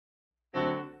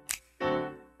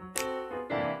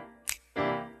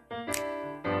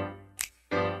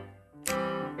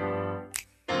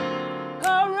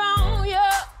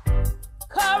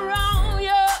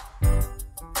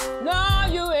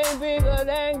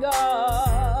than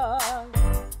God.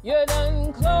 You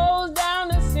done closed down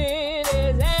the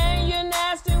cities and you're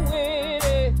nasty with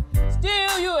it.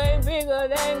 Still you ain't bigger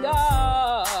than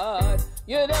God.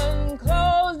 You done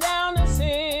closed down the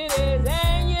cities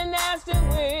and you're nasty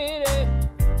with it.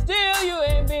 Still you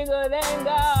ain't bigger than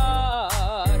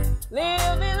God.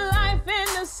 Living life in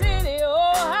the city,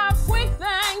 oh how quick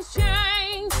things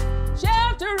change.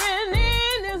 Sheltering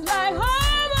in is like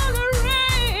home on the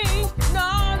range.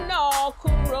 No,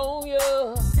 Coronia.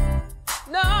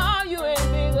 No, you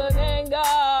ain't bigger than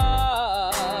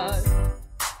God.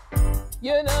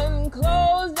 You done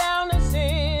closed down the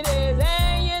cities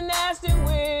and you're nasty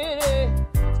with it.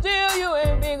 Still you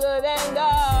ain't bigger than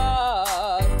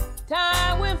God.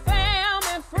 Time with fam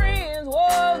and friends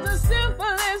was the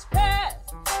simplest past.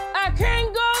 I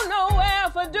can't go nowhere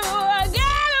for do I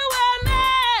gotta wear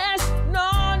mask.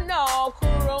 No,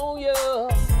 Coronia.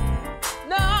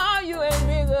 No, you ain't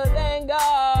bigger than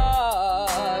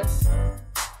God.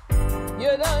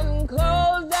 You done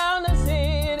closed down the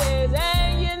cities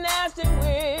and you're nasty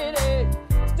with it.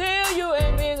 Still you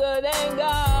ain't bigger than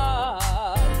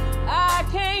God. I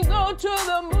can't go to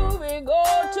the movie, go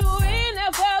to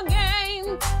NFL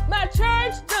game. My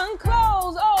church done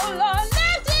closed, oh Lord,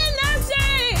 nothing the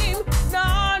same.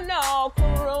 No,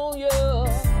 Coronia.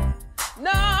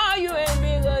 No, you ain't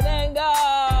bigger than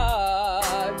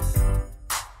God.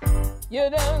 You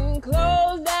done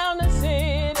closed down the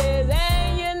cities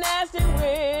and you're nasty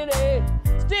with it.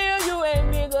 Still you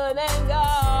ain't bigger than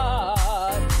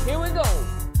God. Here we go.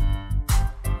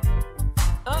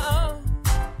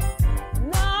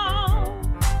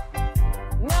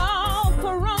 No,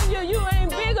 Coronia, you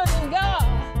ain't bigger than God.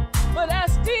 But I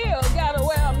still gotta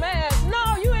wear a mask.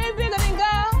 No, you ain't bigger than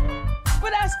God.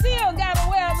 But I still gotta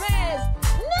wear a mask.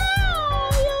 No,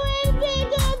 you ain't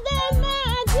bigger than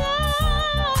my God.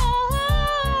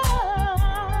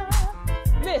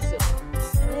 Listen.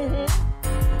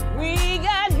 We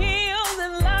got hills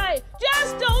in life,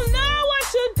 just don't know what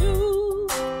to do.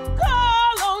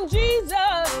 Call on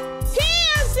Jesus,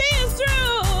 he'll see us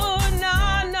through.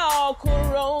 No,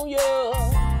 Coronia.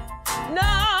 No,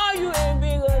 you ain't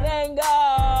bigger than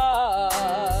God.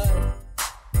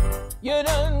 You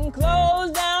done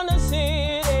closed down the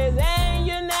cities and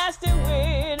you're nasty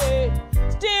with it.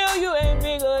 Still you ain't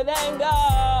bigger than God.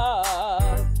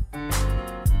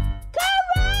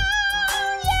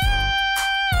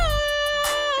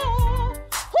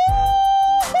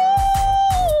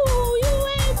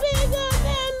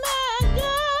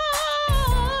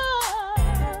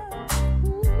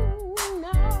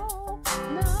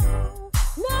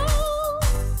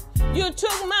 You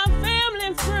took my family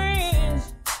and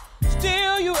friends,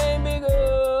 still you ain't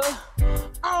bigger.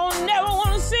 I don't never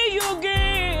want to see you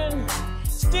again,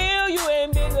 still you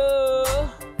ain't bigger.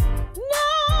 No,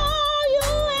 you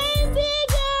ain't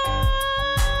bigger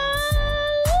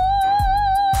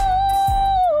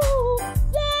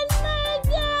than my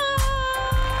God.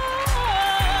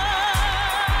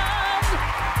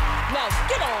 Now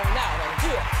get on out of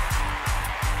here.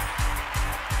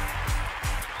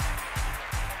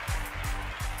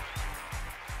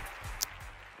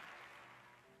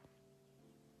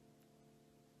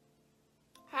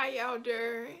 How y'all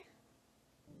doing?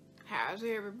 How's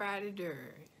everybody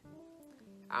doing?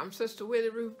 I'm Sister Willie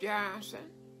Ruth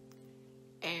Johnson,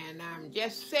 and I'm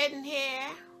just sitting here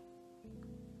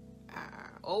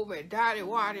over at Dottie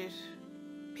Watty's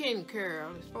pin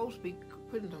curl. It's supposed to be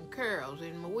putting some curls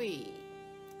in my wig.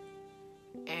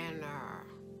 And,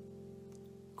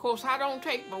 of course, I don't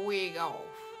take my wig off.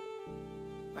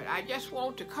 But I just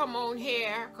want to come on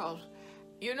here because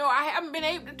you know, I haven't been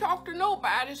able to talk to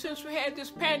nobody since we had this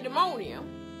pandemonium.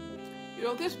 You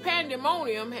know, this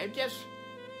pandemonium had just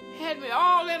had me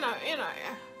all in a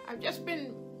I've just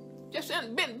been in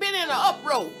an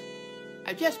uproar.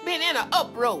 I've just been in an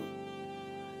uproar.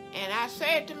 And I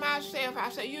said to myself, I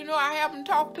said, you know, I haven't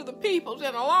talked to the peoples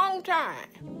in a long time.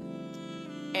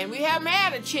 And we haven't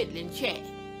had a chitlin' chat.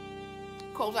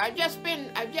 Because I've just been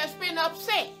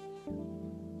upset.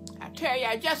 I tell you,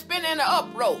 I've just been in an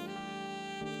uproar.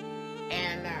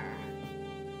 And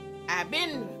I've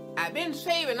been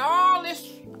saving all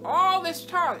this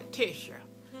toilet tissue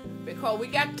because we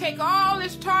got to take all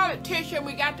this toilet tissue and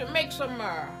we got to make some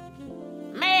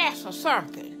masks or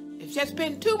something. It's just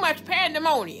been too much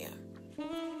pandemonium.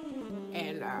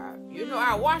 And you know,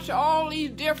 I watch all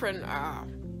these different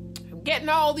getting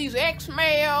all these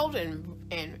X-mails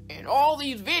and all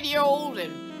these videos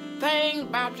and things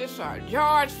about this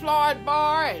George Floyd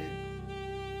boy and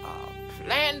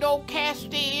Lando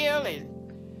Castile, and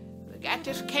we got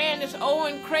this Candace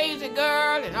Owen crazy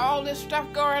girl and all this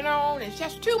stuff going on. It's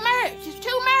just too much. It's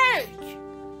too much.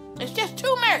 It's just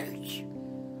too much.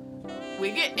 We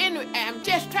get in, I'm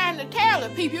just trying to tell the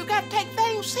people, you got to take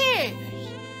things serious.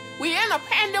 We're in a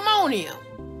pandemonium.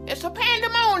 It's a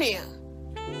pandemonium.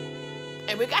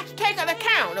 And we got to take an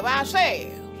account of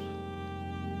ourselves.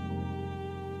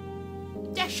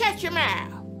 Just shut your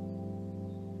mouth.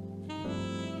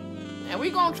 And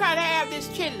we're going to try to have this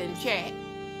chilling chat.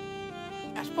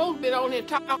 I'm supposed to be on here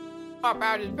talking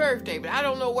about his birthday, but I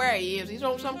don't know where he is. He's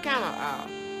on some kind of,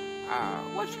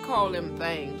 what you call them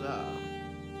things?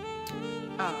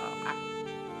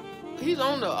 He's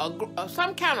on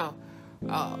some kind of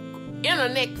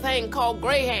internet thing called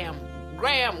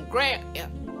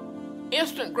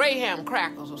instant Graham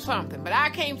crackers or something, but I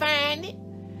can't find it.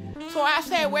 So I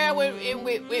said, well,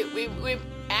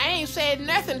 I ain't said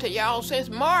nothing to y'all since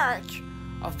March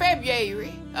or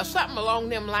February or something along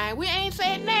them lines. We ain't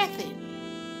said nothing.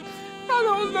 I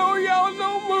don't know y'all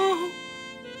no more.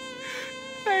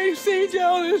 I ain't seen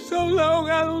y'all in so long.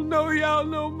 I don't know y'all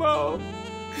no more.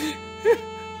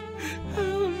 I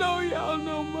don't know y'all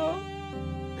no more.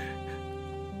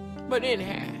 But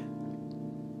anyhow,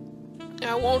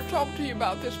 I want to talk to you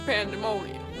about this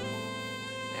pandemonium.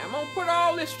 Now, I'm going to put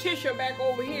all this tissue back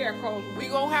over here because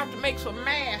we're going to have to make some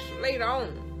masks later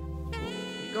on.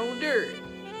 We're going to do it.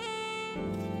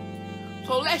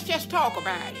 So let's just talk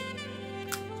about it.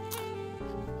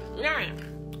 Now,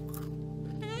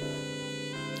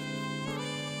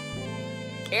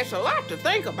 it's a lot to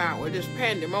think about with this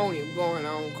pandemonium going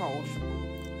on because,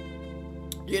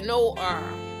 you know,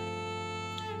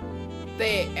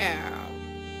 they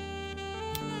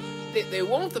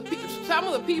want the people, some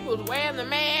of the people is wearing the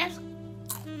mask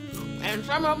and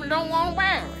some of them don't want to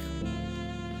wear it.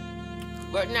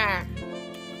 But now,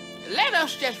 let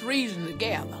us just reason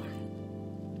together.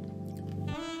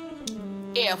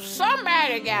 If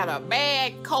somebody got a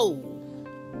bad cold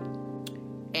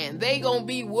and they gonna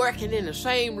be working in the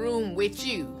same room with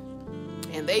you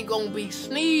and they gonna be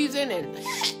sneezing and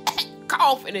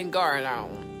coughing and going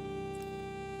on,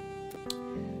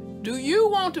 do you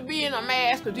want to be in a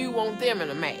mask or do you want them in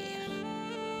a mask?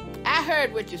 I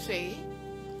heard what you said.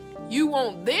 You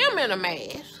want them in a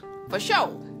mask, for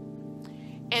sure.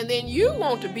 And then you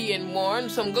want to be in one,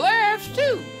 some gloves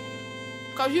too.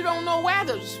 Because you don't know where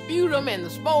the sputum and the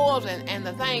spores and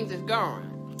the things is going.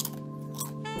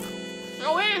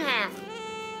 So anyhow,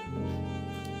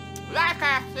 like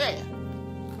I said,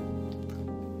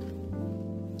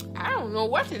 I don't know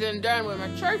what they done with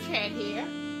my church hat here.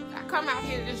 I come out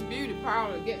here to this beauty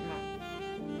parlor to get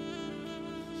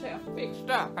myself fixed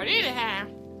up. But anyhow,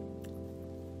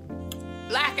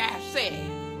 like I said,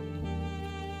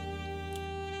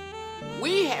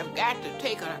 we have got to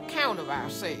take an account of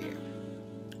ourselves.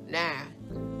 Now,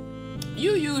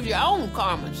 you use your own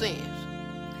common sense.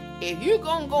 If you're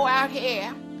gonna go out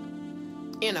here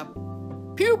in a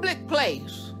public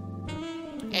place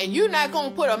and you're not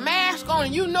gonna put a mask on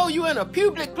and you know you're in a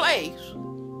public place,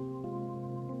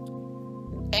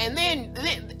 and then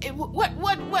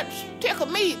what tickled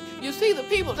me, you see the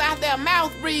people's out there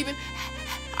mouth breathing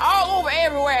all over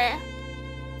everywhere,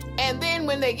 and then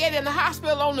when they get in the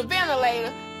hospital on the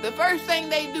ventilator, the first thing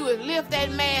they do is lift that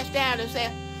mask down and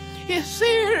say, "It's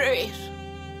serious.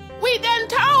 We done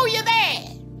told you that.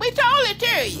 We told it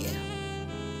to you."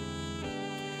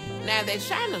 Now they're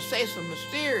trying to say some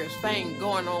mysterious thing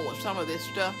going on with some of this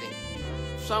stuff. That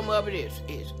some of it is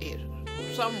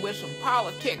some with some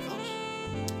politics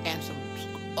and some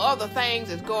other things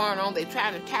that's going on. They're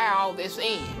trying to tie all this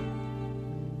in.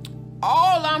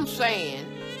 All I'm saying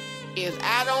is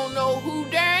I don't know who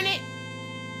done it.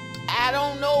 I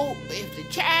don't know if the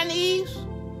Chinese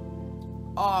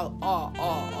or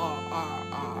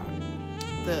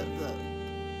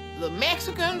the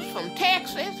Mexicans from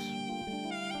Texas.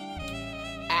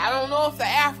 I don't know if the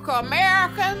African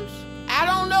Americans. I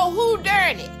don't know who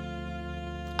done it.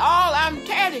 All I'm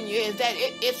telling you is that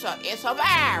it's a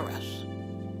virus.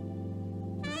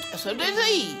 It's a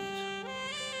disease.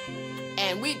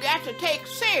 And we got to take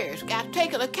serious, got to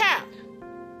take an account.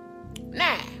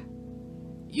 Now,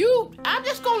 I'm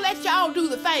just gonna let y'all do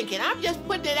the thinking. I'm just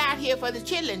putting it out here for the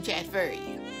chilling chat for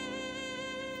you.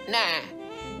 Now,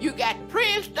 you got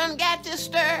Prince done got this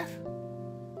stuff.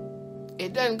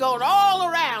 It done gone all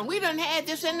around. We done had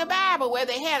this in the Bible where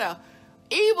they had a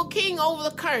evil king over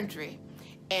the country.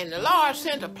 And the Lord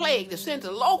sent a plague that sent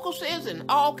the locusts and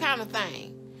all kind of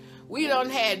things. We done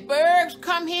had birds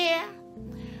come here.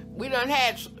 We done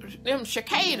had them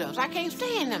cicadas. I can't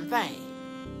stand them things.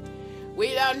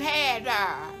 We done had,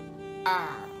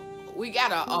 we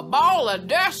got a ball of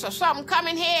dust or something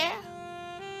coming here.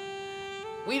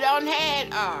 We done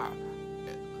had,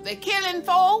 the killing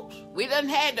folks. We done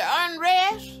had the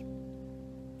unrest.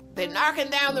 They're knocking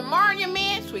down the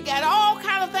monuments. We got all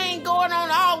kind of things going on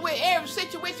all with every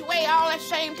situation way all at the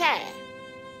same time.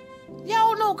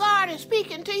 Y'all know God is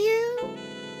speaking to you.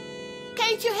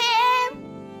 Can't you hear him?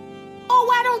 Oh,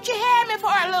 why don't you hear me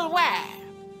for a little while?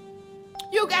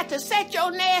 You got to set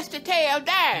your nasty tail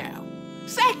down.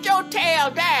 Set your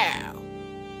tail down.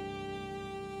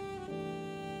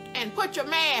 And put your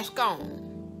mask on.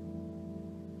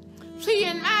 See,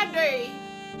 in my day,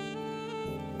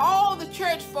 all the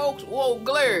church folks wore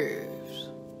gloves.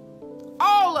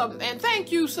 All of them. And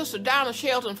thank you, Sister Donna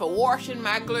Shelton, for washing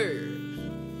my gloves.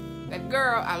 That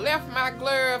girl, I left my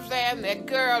gloves there, and that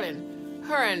girl and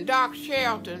her and Doc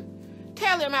Shelton,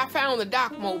 tell him I found the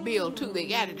Doc Mobile too. They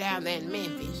got it down there in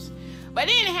Memphis. But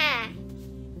anyhow,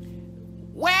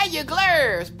 wear your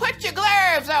gloves. Put your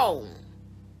gloves on.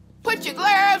 Put your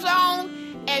gloves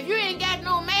on. If you ain't got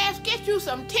no mask, get you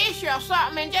some tissue or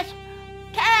something and just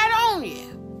tie it on you.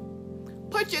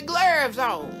 Put your gloves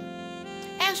on.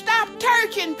 And stop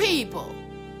touching people.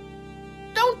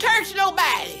 Don't touch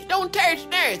nobody. Don't touch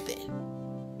nothing.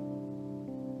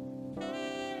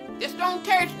 Just don't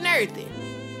touch nothing.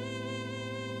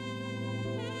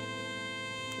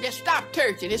 Just stop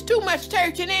touching. It's too much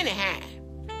touching anyhow.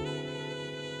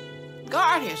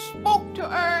 God has spoke to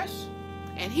us,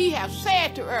 and he has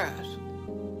said to us,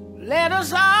 let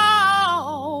us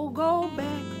all go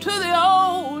back to the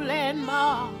old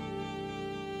landmark.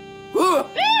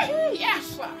 Yes,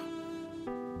 sir.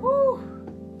 Woo.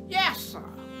 Yes, sir.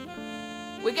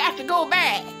 We got to go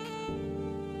back.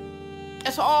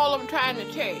 That's all I'm trying to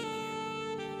tell you.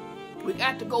 We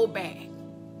got to go back.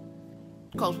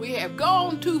 Because we have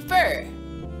gone too far.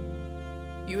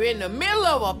 You're in the middle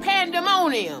of a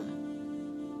pandemonium.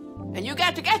 And you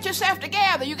got to get yourself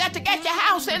together. You got to get your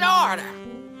house in order.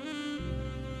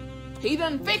 He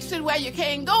done fixed it where you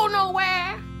can't go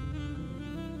nowhere.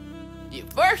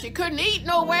 First, you couldn't eat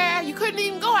nowhere. You couldn't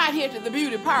even go out here to the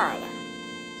beauty parlor.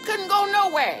 Couldn't go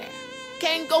nowhere.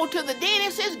 Can't go to the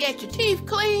dentist, get your teeth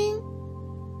clean.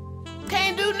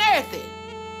 Can't do nothing.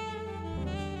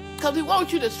 Because he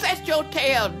wants you to set your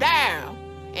tail down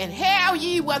and hear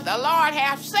ye what the Lord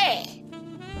hath said.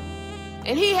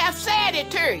 And he hath said it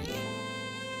to you.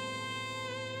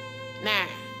 Now,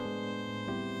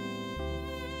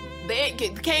 they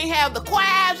can't have the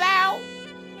choirs out.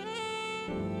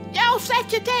 Y'all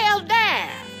set your tails down.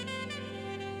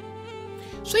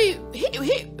 See,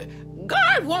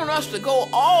 God wants us to go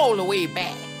all the way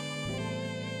back.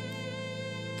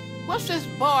 What's this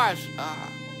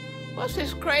what's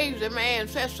this crazy man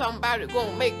said something about it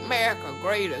gonna make America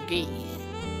great again?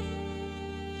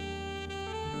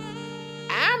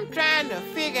 I'm trying to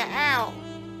figure out,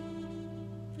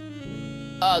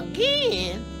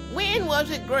 again, when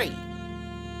was it great?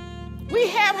 We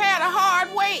have had a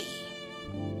hard way.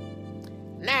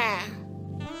 Now,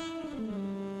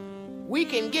 we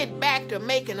can get back to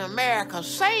making America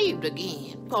saved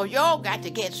again, because y'all got to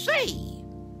get saved.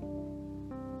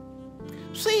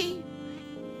 See,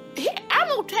 I'm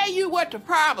going to tell you what the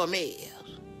problem is.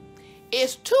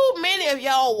 It's too many of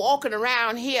y'all walking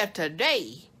around here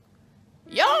today.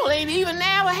 Y'all ain't even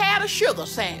never had a sugar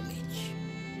sandwich.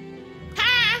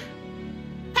 Huh?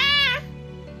 Huh?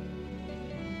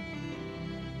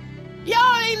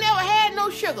 Y'all ain't never had no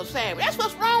sugar sandwich. That's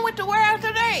what's wrong with the world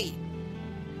today.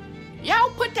 Y'all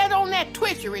put that on that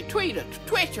Twitch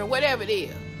or whatever it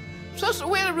is. Sister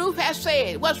Willie Ruth has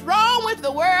said, what's wrong with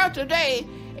the world today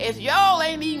is y'all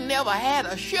ain't even never had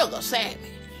a sugar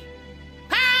sandwich.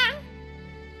 Huh?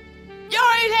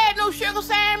 Y'all ain't had no sugar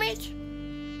sandwich?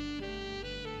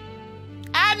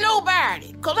 I know about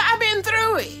it, because I've been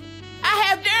through it. I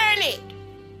have done it.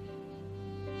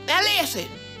 Now listen,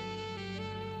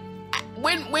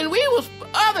 when we was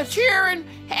other children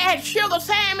had sugar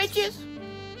sandwiches,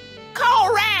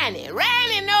 call Ronnie.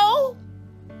 Ronnie know.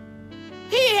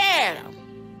 He had them.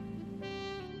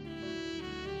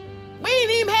 We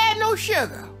ain't even had no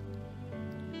sugar.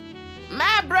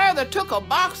 My brother took a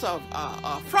box of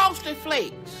Frosted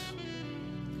Flakes,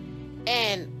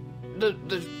 and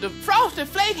the Frosted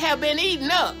Flakes have been eaten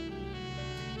up.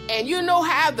 And you know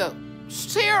how the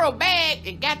cereal bag,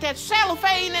 it got that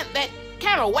cellophane, that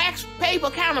kind of wax paper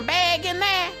kind of bag in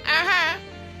there? Uh-huh.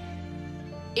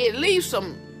 It leaves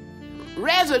some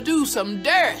residue, some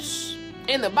dust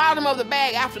in the bottom of the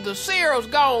bag after the cereal's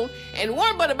gone, and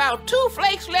one but about 2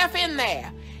 flakes left in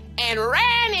there. And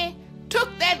Randy took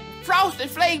that Frosted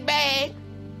Flake bag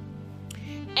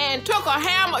and took a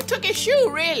hammer, took his shoe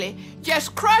really,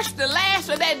 just crushed the last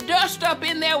of that dust up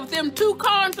in there with them 2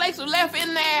 cornflakes left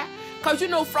in there, because you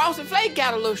know Frosted Flake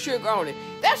got a little sugar on it.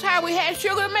 That's how we had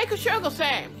sugar to make a sugar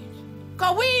sandwich,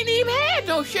 because we ain't even had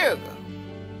no sugar.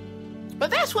 But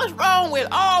that's what's wrong with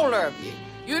all of you.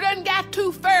 You done got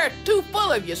too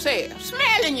full of yourself,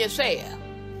 smelling yourself.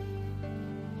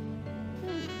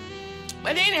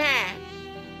 But anyhow,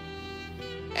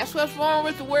 that's what's wrong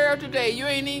with the world today. You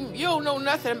don't know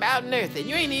nothing about nothing.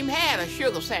 You ain't even had a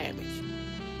sugar sandwich.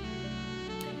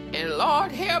 And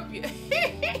Lord help you.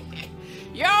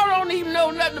 Y'all don't even know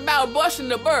nothing about busting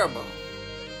the bubble.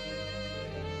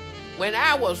 When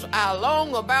I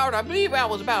believe I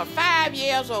was about 5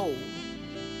 years old,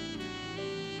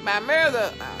 my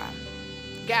mother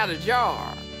got a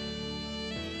jar,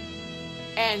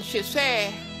 and she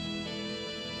said,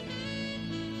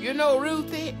 you know,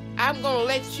 Ruthie, I'm going to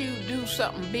let you do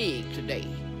something big today.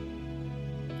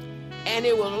 And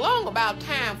it was long about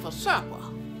time for supper.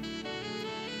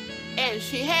 And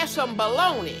she had some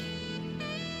bologna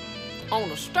on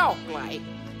a stalk like,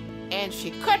 and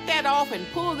she cut that off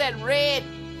and pulled that red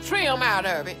trim out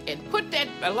of it and put that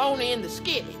bologna in the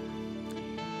skillet.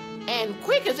 And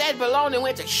quick as that bologna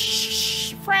went to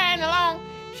frying along,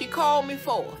 she called me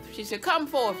forth. She said, come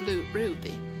forth,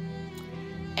 Ruthie.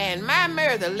 And my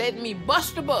mother let me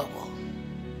bust a bubble.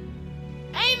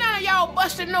 Ain't none of y'all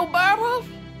busted no bubbles.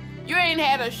 You ain't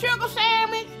had a sugar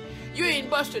sandwich. You ain't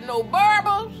busted no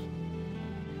bubbles.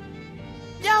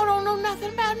 Y'all don't know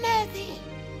nothing about nothing.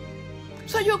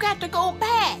 So you got to go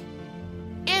back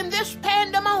in this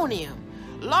pandemonium.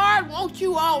 Lord wants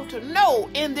you all to know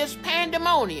in this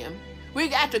pandemonium, we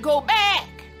got to go back.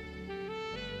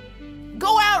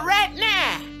 Go out right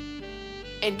now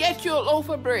and get you a loaf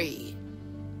of bread.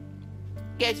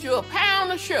 Get you a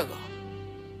pound of sugar.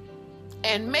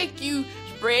 And make you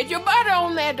spread your butter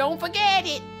on there. Don't forget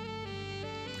it.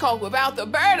 Because without the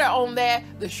butter on there,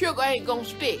 the sugar ain't going to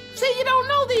stick. See, you don't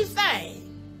know these things.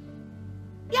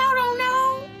 Y'all don't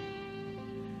know.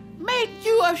 Make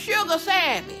you a sugar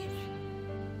sandwich.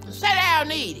 Sit down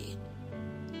and eat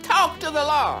it. Talk to the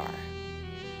Lord.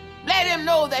 Let him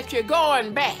know that you're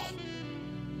going back.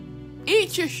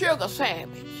 Eat your sugar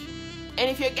sandwich. And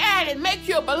if you got it, make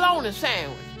you a bologna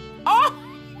sandwich. Oh,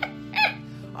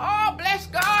 oh, bless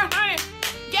God, honey.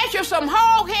 Get you some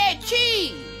hog-head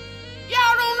cheese.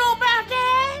 Y'all don't know about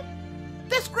that?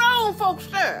 This grown folk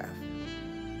stuff.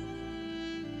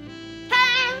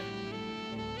 Huh?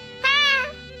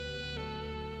 Huh?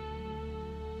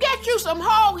 Get you some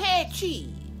hog-head cheese.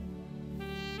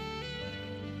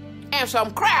 And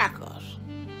some crackers.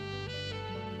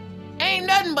 Ain't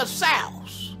nothing but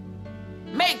sauce.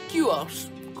 Make you a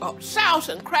sauce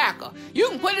and cracker. You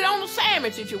can put it on the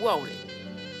sandwich if you want it.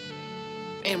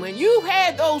 And when you've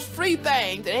had those free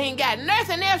things that ain't got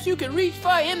nothing else you can reach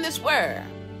for in this world,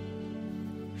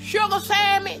 sugar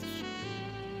sandwich,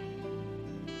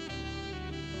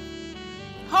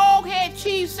 hog-head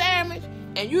cheese sandwich,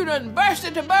 and you done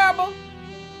bursted the bubble,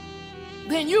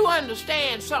 then you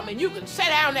understand something. You can sit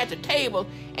down at the table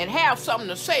and have something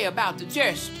to say about the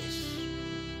justice.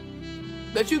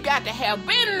 But you got to have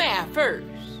been there first.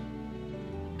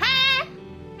 Huh?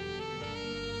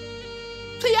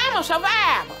 See, I'm a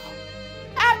survivor.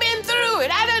 I've been through it.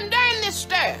 I done this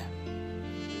stuff.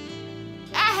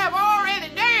 I have already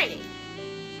done it.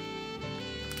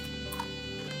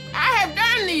 I have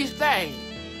done these things.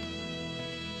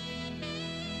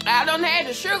 I done had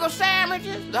the sugar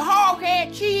sandwiches, the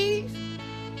hog-head cheese.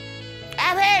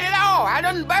 I've had it all. I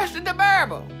done bursted the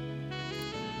bubble.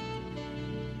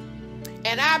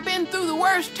 And I've been through the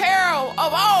worst terror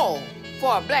of all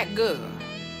for a black girl.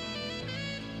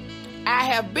 I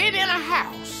have been in a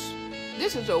house.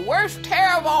 This is the worst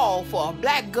terror of all for a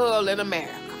black girl in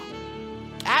America.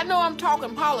 I know I'm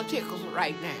talking politics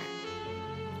right now.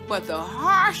 But the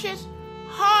harshest,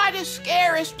 hardest,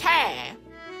 scariest time,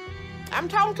 I'm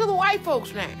talking to the white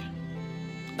folks now.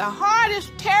 The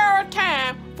hardest terror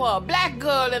time for a black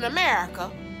girl in America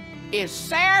is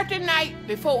Saturday night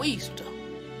before Easter.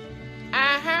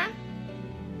 Uh-huh.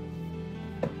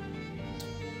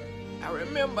 I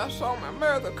remember I saw my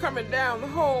mother coming down the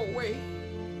hallway,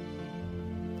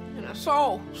 and I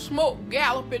saw smoke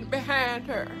galloping behind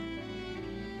her.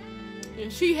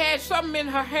 And she had something in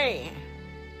her hand,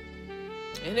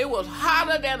 and it was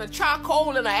hotter than a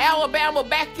charcoal in an Alabama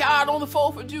backyard on the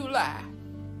 4th of July.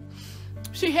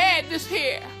 She had this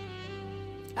here.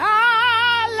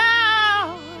 Ah,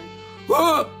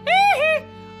 Lord.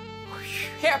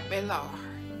 Help me, Lord.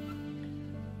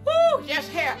 Woo, just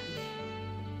help me.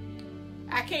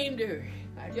 I can't do it.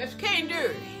 I just can't do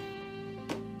it.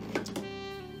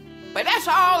 But that's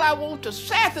all I want to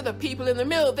say to the people in the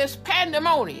middle of this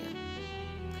pandemonium.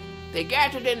 They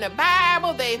gathered in the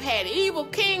Bible. They've had evil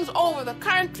kings over the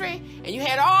country, and you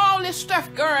had all this stuff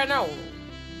going on.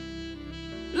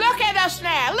 Look at us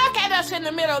now. Look at us in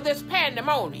the middle of this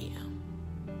pandemonium.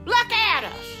 Look at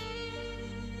us.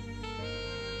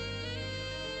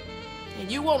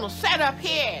 And you want to set up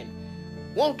here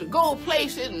and want to go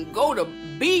places and go to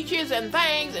beaches and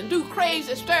things and do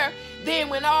crazy stuff. Then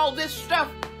when all this stuff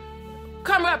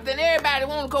come up, then everybody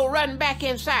want to go running back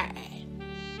inside.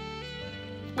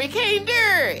 We can't do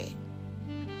it.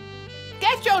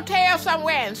 Get your tail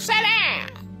somewhere and sit down.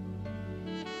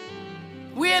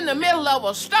 We're in the middle of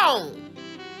a storm.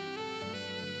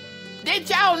 Did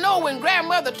y'all know when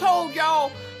grandmother told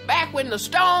y'all back when the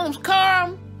storms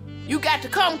come, you got to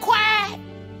come quiet?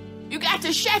 You got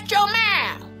to shut your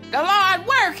mouth. The Lord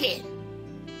working.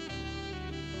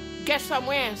 Get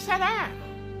somewhere and sit down.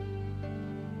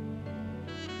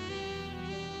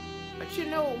 But you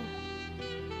know,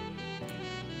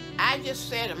 I just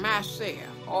say to myself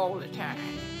all the time,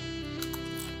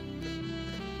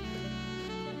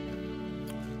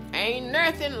 ain't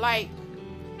nothing like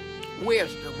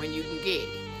wisdom when you can get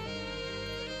it.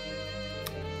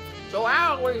 So I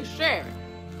always say,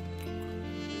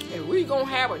 if we gonna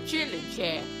have a chilling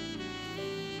chat,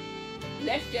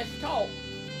 let's just talk.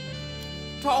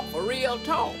 Talk for real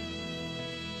talk.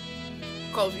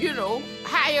 Because, you know,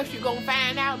 how else you gonna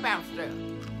find out about stuff?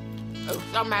 If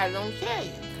somebody don't tell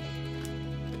you.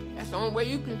 That's the only way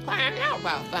you can find out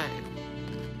about things.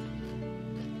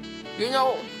 You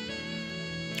know,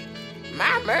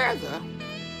 my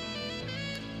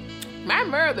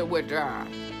mother would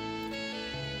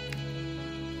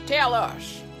tell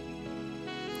us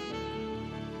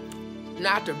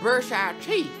not to brush our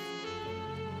teeth,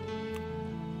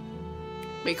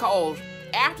 because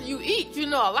after you eat, you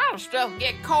know, a lot of stuff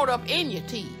get caught up in your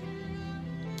teeth.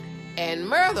 And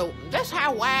mother, that's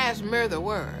how wise mother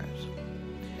was.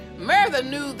 Mother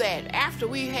knew that after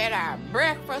we had our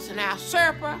breakfast and our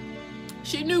supper,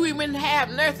 she knew we wouldn't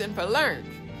have nothing for lunch.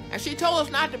 And she told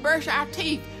us not to brush our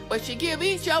teeth, but she gave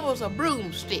each of us a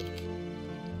broomstick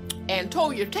and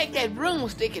told you to take that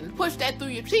broomstick and push that through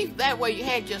your teeth. That way you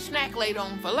had your snack laid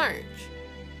on for lunch.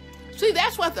 See,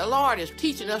 that's what the Lord is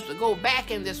teaching us, to go back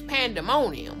in this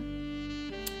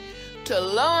pandemonium, to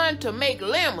learn to make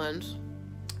lemons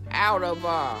out of,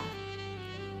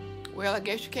 well, I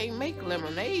guess you can't make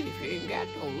lemonade if you ain't got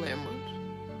no lemons.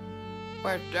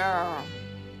 But,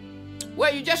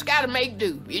 well, you just got to make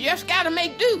do. You just got to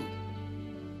make do.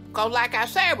 Because, like I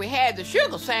said, we had the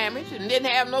sugar sandwich and didn't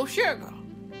have no sugar.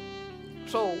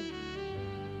 So,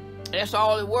 that's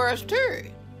all it was to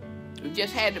it. You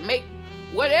just had to make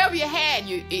whatever you had.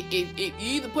 You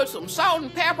either put some salt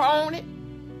and pepper on it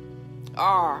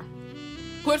or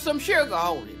put some sugar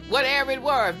on it. Whatever it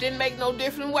was. Didn't make no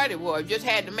difference what it was. Just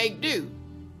had to make do.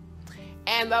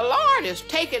 And the Lord is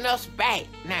taking us back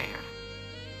now,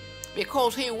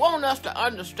 because he wants us to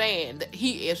understand that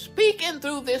he is speaking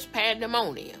through this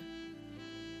pandemonium.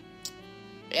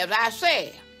 As I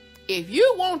said, if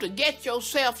you want to get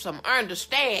yourself some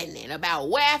understanding about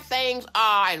where things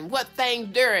are and what things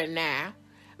doing now,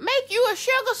 make you a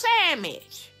sugar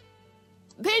sandwich.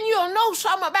 Then you'll know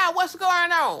something about what's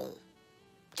going on.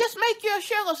 Just make you a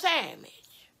sugar sandwich.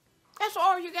 That's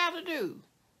all you got to do.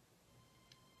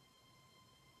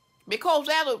 Because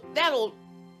that'll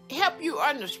help you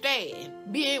understand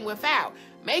being without.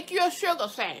 Make you a sugar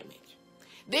sandwich.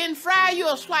 Then fry you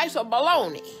a slice of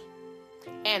bologna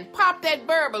and pop that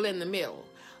burble in the middle.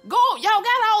 Go, y'all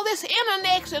got all this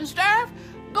internets and stuff.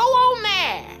 Go on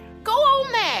there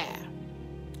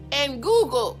and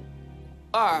Google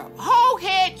hog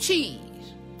head cheese.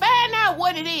 Find out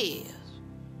what it is.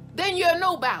 Then you'll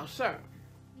know about something.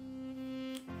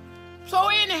 So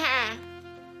anyhow,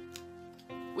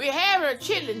 we're having a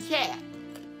chilling chat,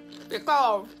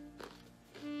 because,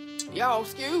 y'all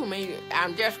excuse me,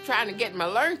 I'm just trying to get my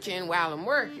lunch in while I'm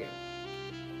working.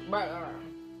 But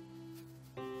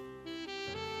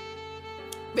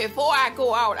before I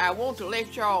go out, I want to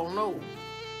let y'all know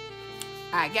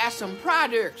I got some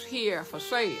products here for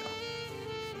sale.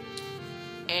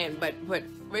 And but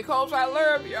because I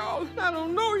love y'all, I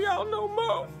don't know y'all no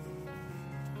more,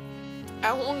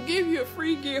 I want to give you a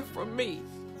free gift from me.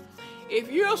 If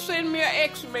you'll send me an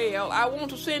X-mail, I want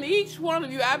to send each one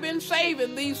of you. I've been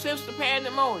saving these since the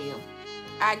pandemonium.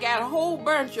 I got a whole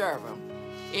bunch of them.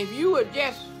 If you would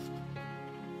just,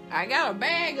 I got a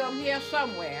bag of them here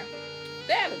somewhere.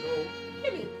 That'll go.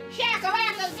 Give me,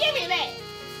 shakalaka, give me that.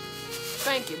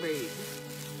 Thank you, baby.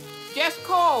 Just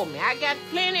call me. I got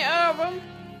plenty of them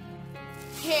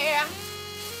here.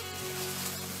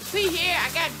 See here, I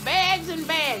got bags and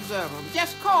bags of them.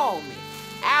 Just call me.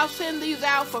 I'll send these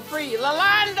out for free.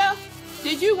 Lalonda,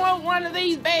 did you want one of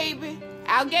these, baby?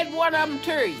 I'll get one of them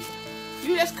to you.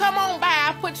 You just come on by.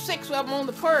 I'll put 6 of them on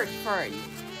the porch for you.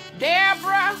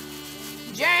 Deborah,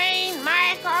 Jane,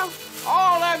 Micah,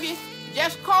 love you,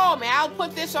 just call me. I'll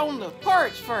put this on the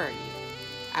porch for you.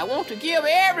 I want to give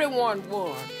everyone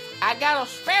one. I got a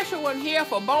special one here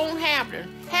for Bone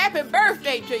Hampton. Happy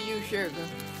birthday to you, sugar.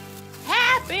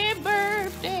 Happy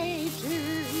birthday to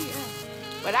you.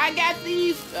 But I got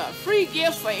these free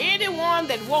gifts for anyone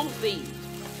that wants these.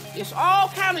 It's all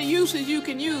kind of uses you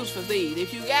can use for these.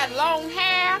 If you got long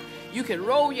hair, you can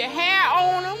roll your hair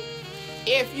on them.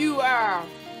 If you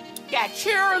got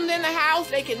children in the house,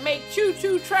 they can make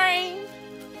choo-choo trains.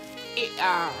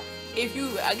 If you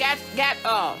got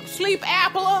sleep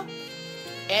apnea,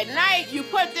 at night you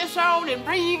put this on and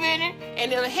breathe in it,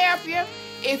 and it'll help you.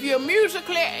 If you're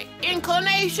musically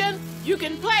inclination, you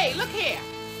can play. Look here.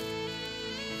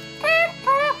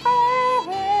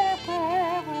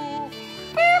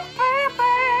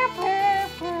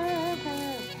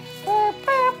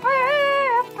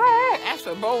 That's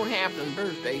for Bone Hampton's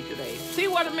birthday today. See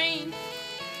what I mean?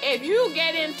 If you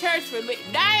get in touch with me,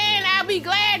 Diane, I'll be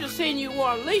glad to send you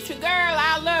one. Alicia, girl,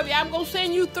 I love you. I'm going to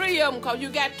send you 3 of them because you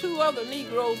got 2 other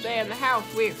Negroes there in the house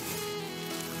with you.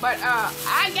 But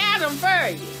I got them for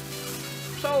you.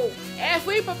 So as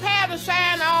we prepare to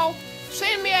sign off,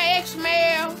 send me an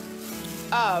X-mail,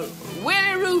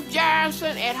 Willie Ruth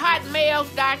Johnson at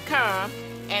hotmails.com,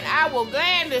 and I will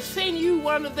gladly send you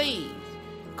one of these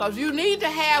because you need to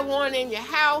have one in your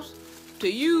house to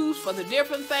use for the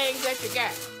different things that you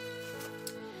got.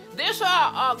 This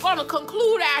going to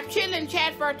conclude our chilling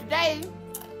chat for today.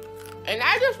 And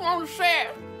I just want to say,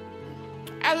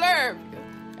 I love you.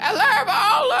 I love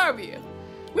all of you.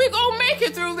 We're going to make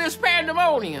it through this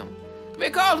pandemonium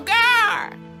because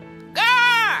God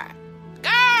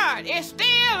is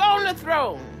still on the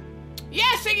throne.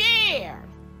 Yes, He is.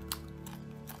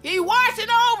 He's watching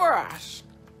over us.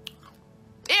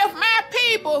 If my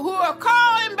people who are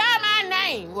calling by my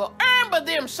name will humble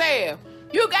themselves,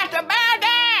 you got to bow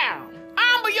down,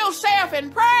 humble yourself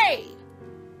and pray.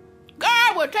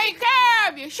 God will take care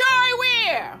of you. Sure He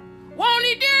will. Won't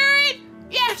He do it?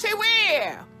 Yes, He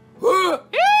will.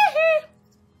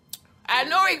 I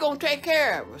know He's going to take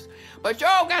care of us. But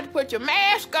y'all got to put your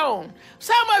mask on.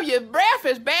 Some of your breath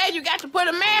is bad. You got to put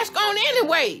a mask on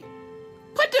anyway.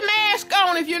 Put the mask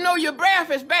on if you know your breath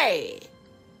is bad.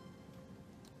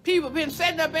 People been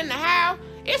sitting up in the house.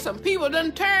 It's some people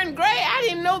done turned gray. I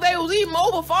didn't know they was even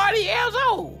over 40 years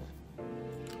old.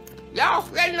 Y'all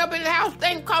sitting up in the house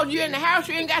thinking because you're in the house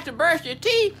you ain't got to brush your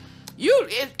teeth.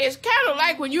 It's kind of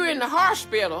like when you're in the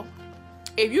hospital.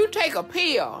 If you take a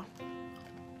pill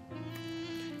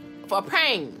for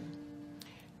pain,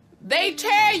 they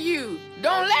tell you,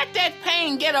 don't let that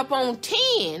pain get up on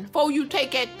 10 before you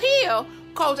take that pill,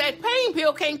 because that pain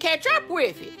pill can't catch up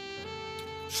with it.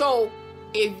 So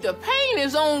if the pain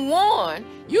is on 1,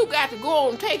 you got to go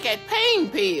and take that pain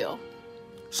pill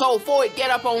so before it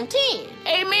get up on 10.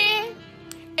 Amen?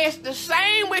 It's the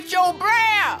same with your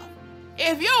breath.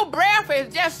 If your breath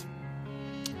is just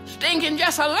stinking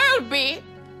just a little bit,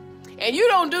 and you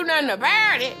don't do nothing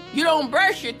about it, you don't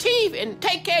brush your teeth and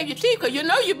take care of your teeth, because you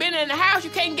know you've been in the house, you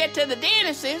can't get to the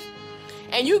dentist,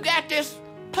 and you got this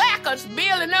placards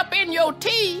building up in your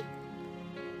teeth,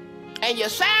 and your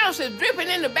sinus is dripping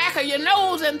in the back of your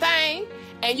nose and thing,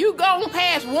 and you going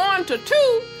past 1 to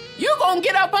 2, you gonna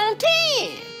get up on 10.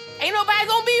 Ain't nobody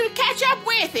gonna be able to catch up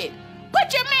with it.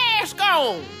 Put your mask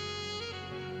on.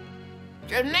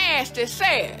 Your nasty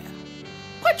self.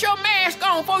 Put your mask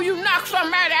on before you knock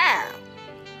somebody out.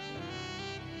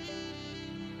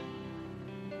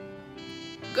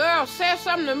 Girl said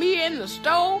something to me in the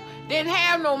store, didn't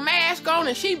have no mask on,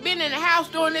 and she been in the house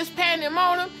during this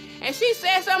pandemonium, and she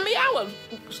said something to me. I was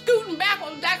scooting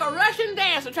backwards like a Russian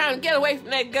dancer trying to get away from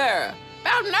that girl.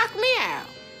 About to knock me out.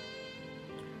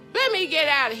 Let me get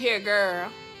out of here, girl.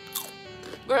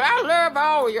 But I love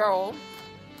all y'all.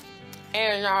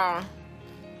 And I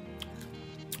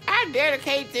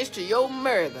dedicate this to your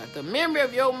mother, the memory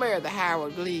of your mother,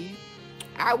 Howard Lee.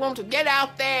 I want to get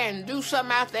out there and do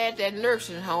something out there at that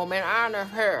nursing home in honor of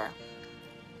her.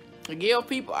 To give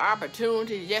people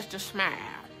opportunity just to smile.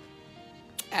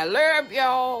 I love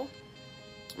y'all.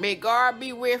 May God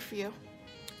be with you.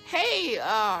 Hey,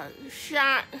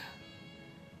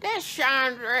 that's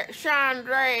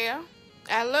Chandrea.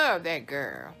 I love that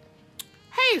girl.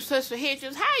 Hey, Sister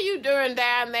Hitchens, how you doing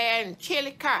down there in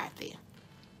Chillicothe?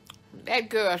 That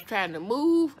girl's trying to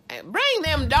move. Bring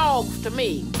them dogs to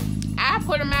me. I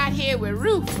put them out here with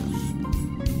Rufus.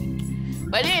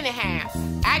 But anyhow,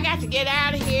 I got to get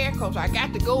out of here because I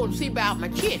got to go and see about my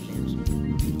chitlins.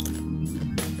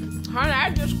 Honey,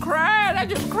 I just cried. I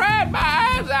just cried my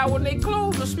eyes out when they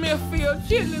closed the Smithfield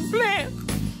chitlin plant.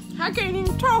 I can't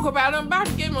even talk about it. I'm about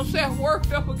to get myself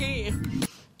worked up again.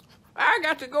 I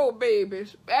got to go,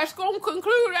 babies. That's going to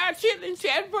conclude our chit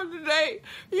chat for today.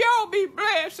 Y'all be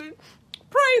blessed and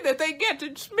pray that they get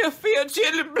the Smithfield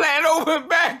chitlin plant open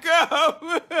back up.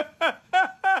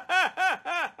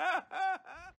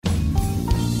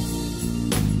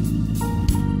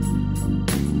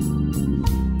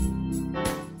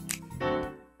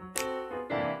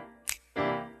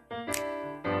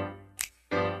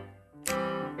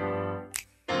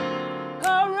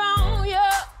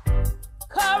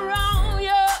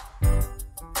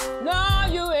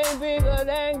 Bigger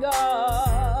than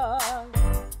God.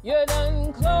 You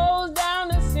done closed down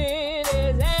the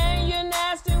cities and you're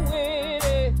nasty with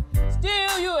it.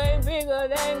 Still you ain't bigger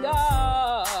than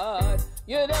God.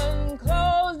 You done